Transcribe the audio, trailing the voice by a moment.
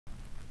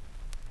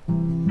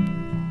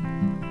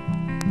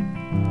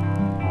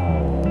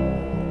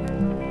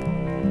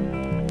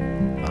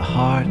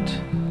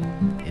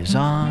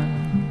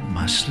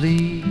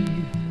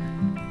sleeve.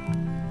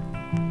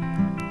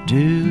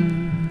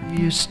 Do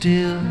you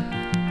still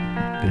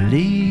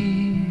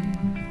believe?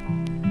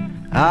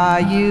 Are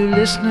you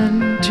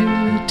listening to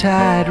the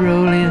tide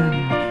roll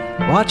in,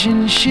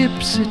 watching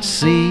ships at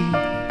sea?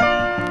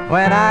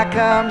 When I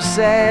come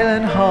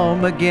sailing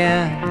home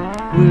again,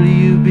 will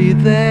you be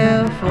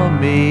there for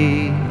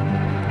me?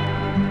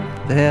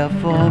 There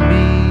for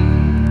me?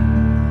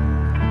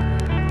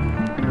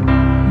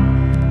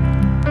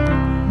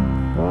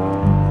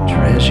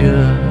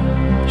 Treasure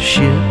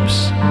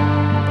ships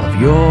of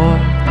yore,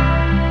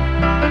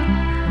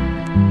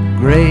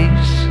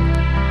 grace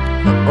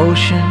the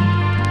ocean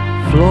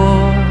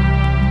floor.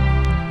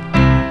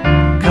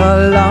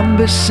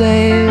 Columbus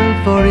sailed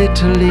for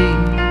Italy,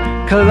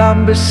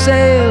 Columbus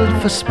sailed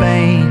for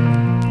Spain,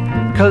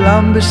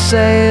 Columbus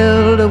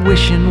sailed a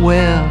wishing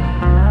well,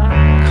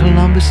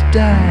 Columbus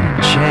died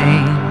in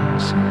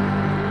chains,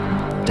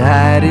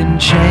 died in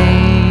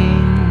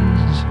chains.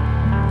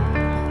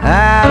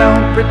 I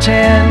don't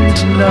pretend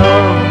to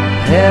know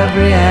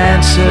every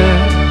answer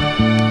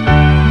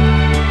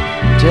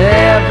to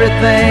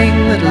everything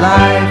that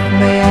life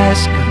may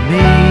ask of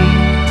me.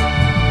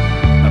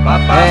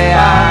 Hey,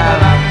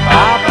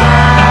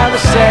 Popeye the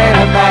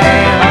sailor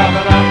man,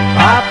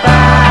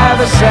 Popeye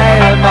the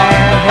sailor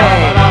man,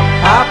 hey,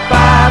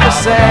 Popeye the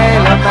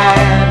sailor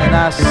man, and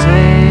I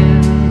sail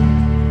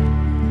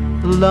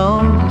the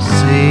lonely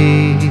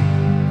sea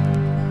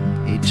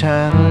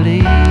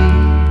eternally.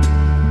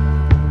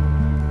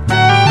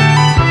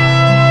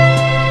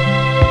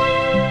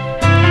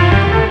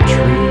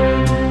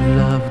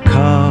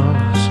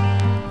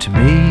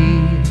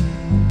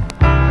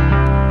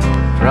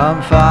 From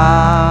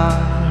far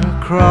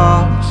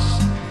across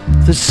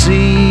the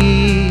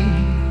sea,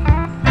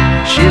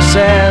 she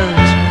says,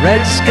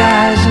 red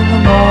skies in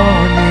the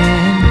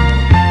morning,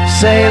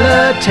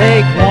 sailor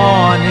take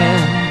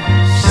warning,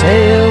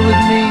 sail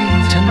with me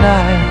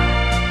tonight,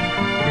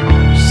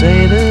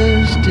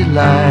 sailor's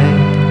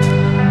delight,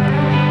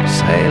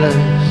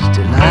 sailor's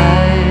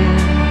delight.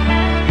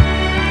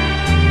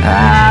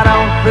 I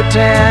don't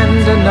pretend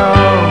to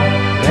know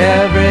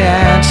every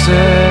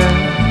answer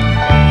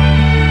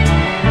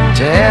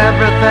to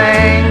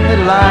everything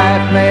that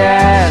life may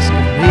ask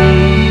of me.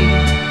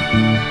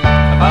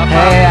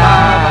 Hey,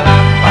 I'm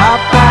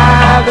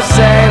Popeye the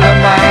sailor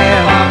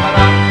man,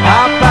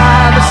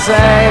 Popeye the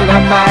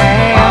sailor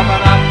man,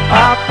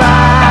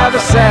 Popeye the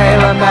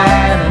sailor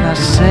man, and I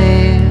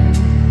sail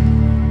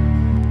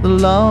the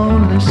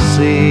lonely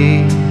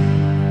sea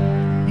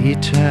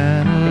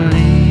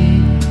eternally.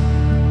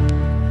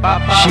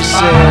 She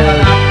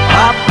said,